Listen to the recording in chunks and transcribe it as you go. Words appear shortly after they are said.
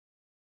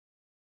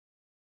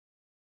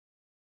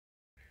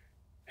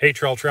Hey,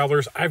 trail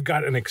travelers, I've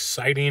got an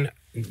exciting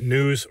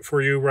news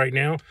for you right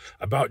now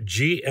about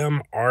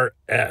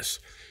GMRS.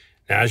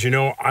 Now, as you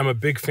know, I'm a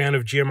big fan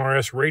of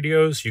GMRS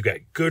radios. You got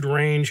good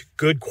range,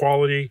 good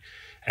quality,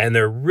 and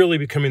they're really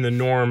becoming the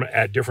norm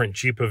at different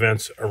Jeep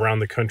events around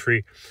the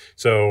country.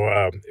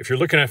 So if you're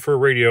looking for a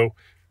radio,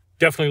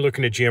 definitely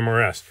looking at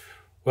GMRS.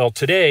 Well,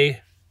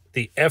 today,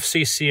 the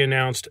FCC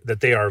announced that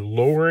they are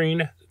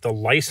lowering the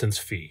license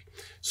fee.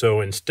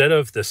 So instead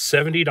of the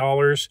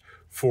 $70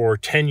 for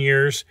 10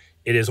 years,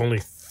 it is only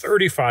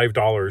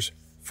 $35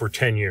 for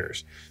 10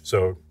 years.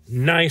 So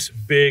nice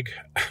big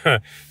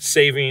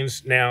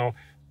savings now.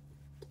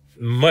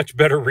 Much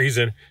better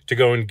reason to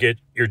go and get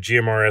your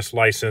GMRS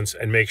license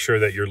and make sure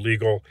that you're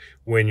legal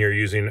when you're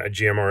using a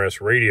GMRS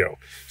radio.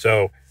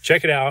 So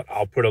check it out.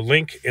 I'll put a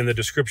link in the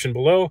description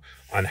below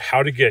on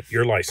how to get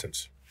your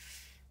license.